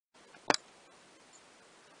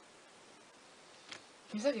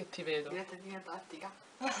Mi sa che ti vedo. Diventati tattica.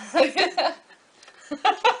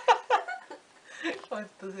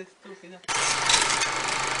 Quanto sei stupida.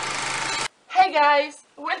 Hey guys,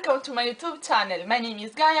 welcome to my YouTube channel. My name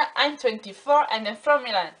is Gaia, I'm 24 and I'm from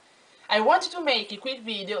Milan. I wanted to make a quick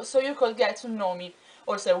video so you could get to know me.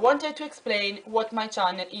 Also, I wanted to explain what my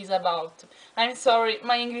channel is about. I'm sorry,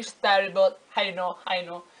 my English is terrible. I know.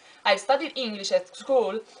 I studied English at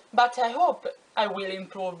school, but I hope I will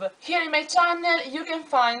improve. Here in my channel you can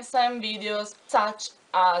find some videos such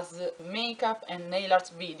as makeup and nail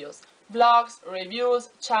art videos, vlogs, reviews,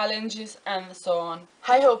 challenges and so on.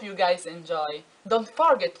 I hope you guys enjoy. Don't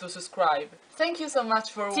forget to subscribe. Thank you so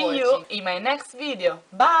much for watching. See you in my next video.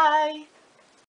 Bye!